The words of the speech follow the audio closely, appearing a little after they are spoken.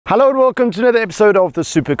Hello and welcome to another episode of the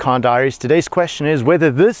Supercar Diaries. Today's question is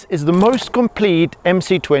whether this is the most complete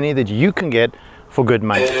MC20 that you can get for good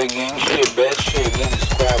money.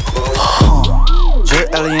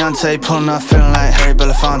 Eliante pulling up, feeling like Harry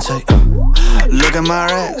Belafonte. Look at my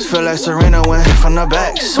racks, feel like Serena went hit from the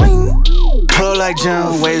back. Swing, pull like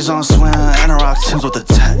Jim, waves on swim, and a rock Timbs with the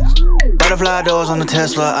text. Butterfly doors on the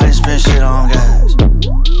Tesla, I spit shit on gas.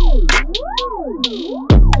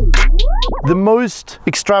 The most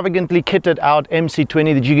extravagantly kitted out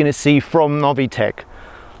MC20 that you're going to see from Novitec.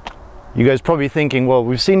 You guys probably thinking, well,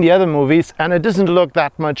 we've seen the other movies and it doesn't look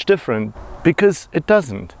that much different, because it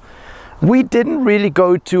doesn't. We didn't really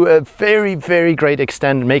go to a very great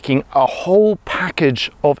extent making a whole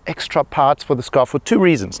package of extra parts for this car for two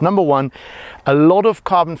reasons. Number one, a lot of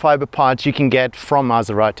carbon fiber parts you can get from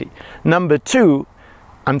Maserati. Number two,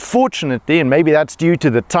 unfortunately, and maybe that's due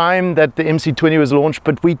to the time that the MC20 was launched,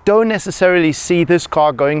 but we don't necessarily see this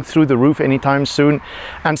car going through the roof anytime soon.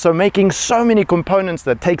 And so making so many components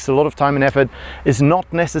that takes a lot of time and effort is not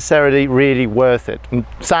necessarily really worth it. And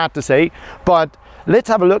sad to say, but let's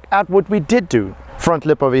have a look at what we did do. Front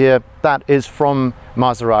lip over here, that is from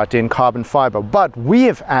Maserati in carbon fiber, but we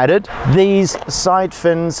have added these side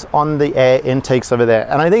fins on the air intakes over there,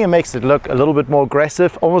 and I think it makes it look a little bit more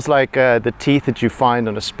aggressive, almost like the teeth that you find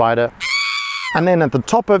on a spider. And then at the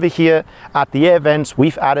top over here at the air vents,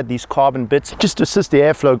 we've added these carbon bits just to assist the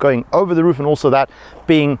airflow going over the roof, and also that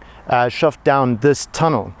being shoved down this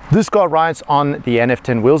tunnel. This car rides on the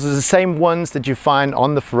NF10 wheels. It's the same ones that you find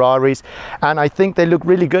on the Ferraris, and I think they look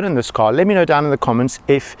really good in this car. Let me know down in the comments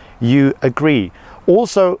if you agree.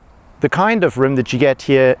 Also, the kind of rim that you get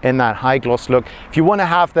here in that high gloss look, if you want to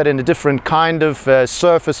have that in a different kind of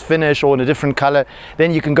surface finish or in a different color,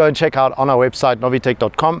 then you can go and check out on our website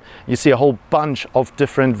novitec.com. You see a whole bunch of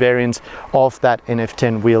different variants of that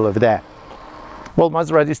NF10 wheel over there. Well,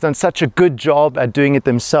 Maserati's done such a good job at doing it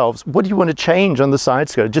themselves. What do you want to change on the side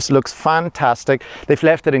skirt? It just looks fantastic. They've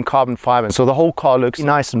left it in carbon fiber, so the whole car looks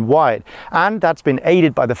nice and wide. And that's been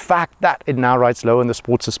aided by the fact that it now rides low in the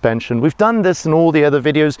sport suspension. We've done this in all the other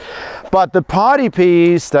videos, but the party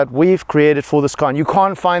piece that we've created for this car, and you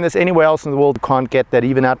can't find this anywhere else in the world, you can't get that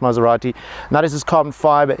even at Maserati, and that is this carbon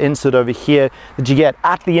fiber insert over here that you get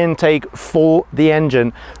at the intake for the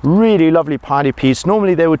engine. Really lovely party piece.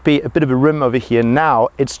 Normally there would be a bit of a rim over here. Now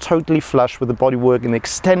it's totally flush with the bodywork and the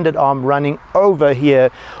extended arm running over here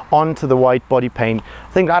onto the white body paint.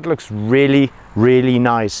 I think that looks really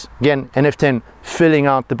nice. Again, NF10 filling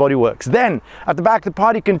out the bodyworks. Then at the back, the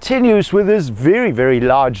party continues with this very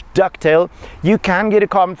large ducktail. You can get a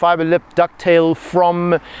carbon fiber lip ducktail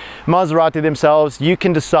from Maserati themselves. You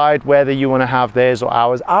can decide whether you want to have theirs or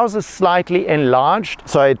ours. Ours is slightly enlarged,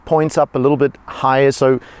 so it points up a little bit higher,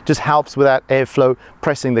 so just helps with that airflow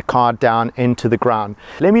pressing the car down into the ground.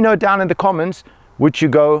 Let me know down in the comments, would you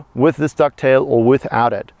go with this ducktail or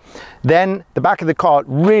without it? Then the back of the car,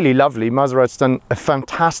 really lovely. Maserati's done a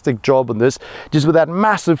fantastic job on this, just with that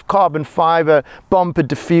massive carbon fiber bumper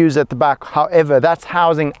diffuse at the back. However, that's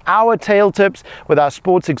housing our tail tips with our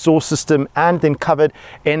sports exhaust system, and then covered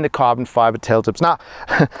in the carbon fiber tail tips. Now,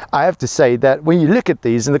 I have to say that when you look at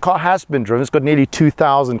these, and the car has been driven, it's got nearly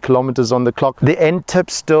 2,000 kilometers on the clock. The end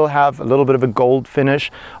tips still have a little bit of a gold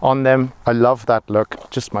finish on them. I love that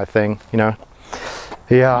look, just my thing, you know.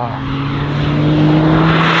 Yeah.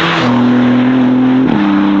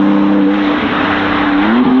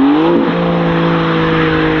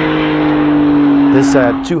 This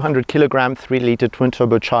 200 kilogram 3-liter twin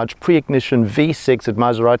turbocharged pre-ignition V6 that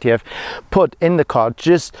Maserati have put in the car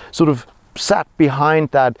just sort of sat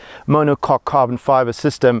behind that monocoque carbon fiber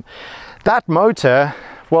system. That motor,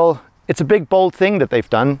 well, it's a big bold thing that they've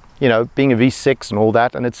done, you know, being a V6 and all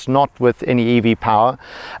that, and it's not with any EV power.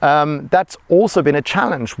 That's also been a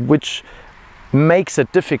challenge, which makes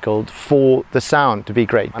it difficult for the sound to be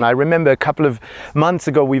great. And I remember a couple of months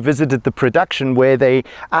ago we visited the production where they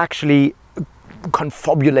actually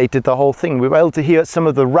confabulated the whole thing. We were able to hear some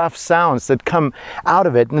of the rough sounds that come out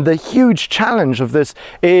of it. And the huge challenge of this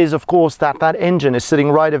is, of course, that engine is sitting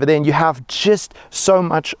right over there, and you have just so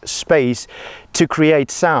much space to create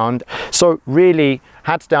sound. So really,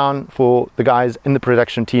 hats down for the guys in the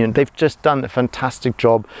production team. They've just done a fantastic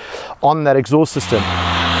job on that exhaust system.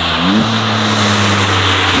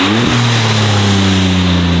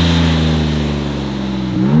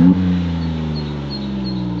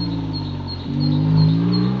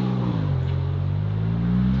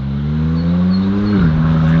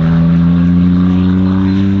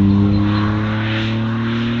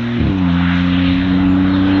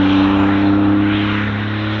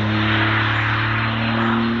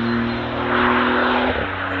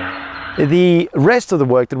 The rest of the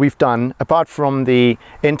work that we've done, apart from the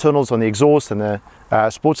internals on the exhaust and the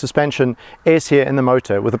sports suspension, is here in the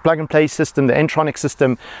motor with a plug-and-play system, the N-tronic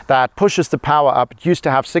system that pushes the power up. It used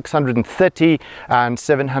to have 630 and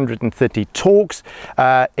 730 torques.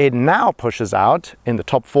 It now pushes out in the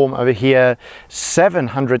top form over here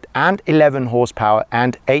 711 horsepower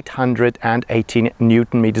and 818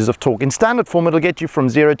 newton meters of torque. In standard form, it'll get you from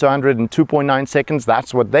 0 to 100 in 2.9 seconds.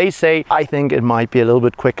 That's what they say. I think it might be a little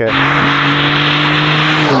bit quicker.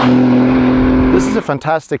 This is a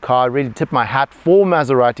fantastic car. I really tip my hat for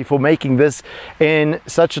Maserati for making this in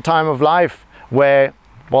such a time of life where,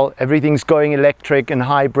 well, everything's going electric and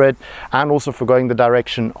hybrid, and also for going the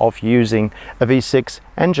direction of using a V6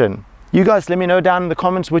 engine. You guys let me know down in the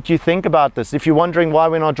comments what you think about this. If you're wondering why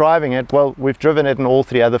we're not driving it, well, we've driven it in all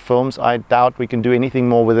 3 other films. I doubt we can do anything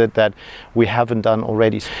more with it that we haven't done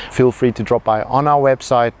already. Feel free to drop by on our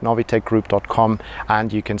website, novitecgroup.com,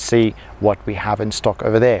 and you can see what we have in stock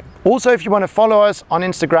over there. Also, if you want to follow us on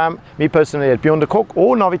Instagram, me personally at Bjorn de Kok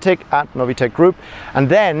or Novitec at Novitec Group. And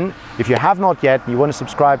then, if you have not yet, and you want to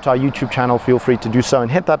subscribe to our YouTube channel, feel free to do so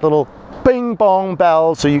and hit that little bing bong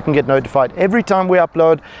bell so you can get notified every time we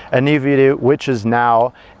upload a new video, which is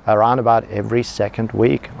now around about every second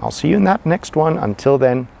week. I'll see you in that next one. Until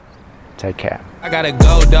then, take care. I gotta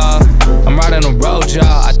go, dawg. I'm riding the road, y'all.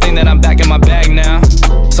 I think that I'm back in my bag now,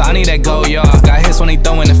 so I need that go, y'all. Got hits when he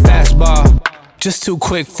throwing the fastball. Just too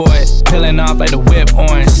quick for it, peeling off like the whip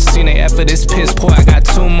orange. Seen the effort, this piss poor. I got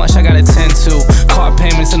too much, I gotta tend to. Car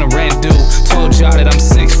payments and the rent due. Told y'all that I'm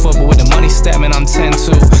 6 foot, but with the money statement, I'm 10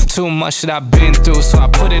 to. Too much that I've been through, so I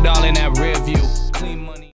put it all in that rear view. Clean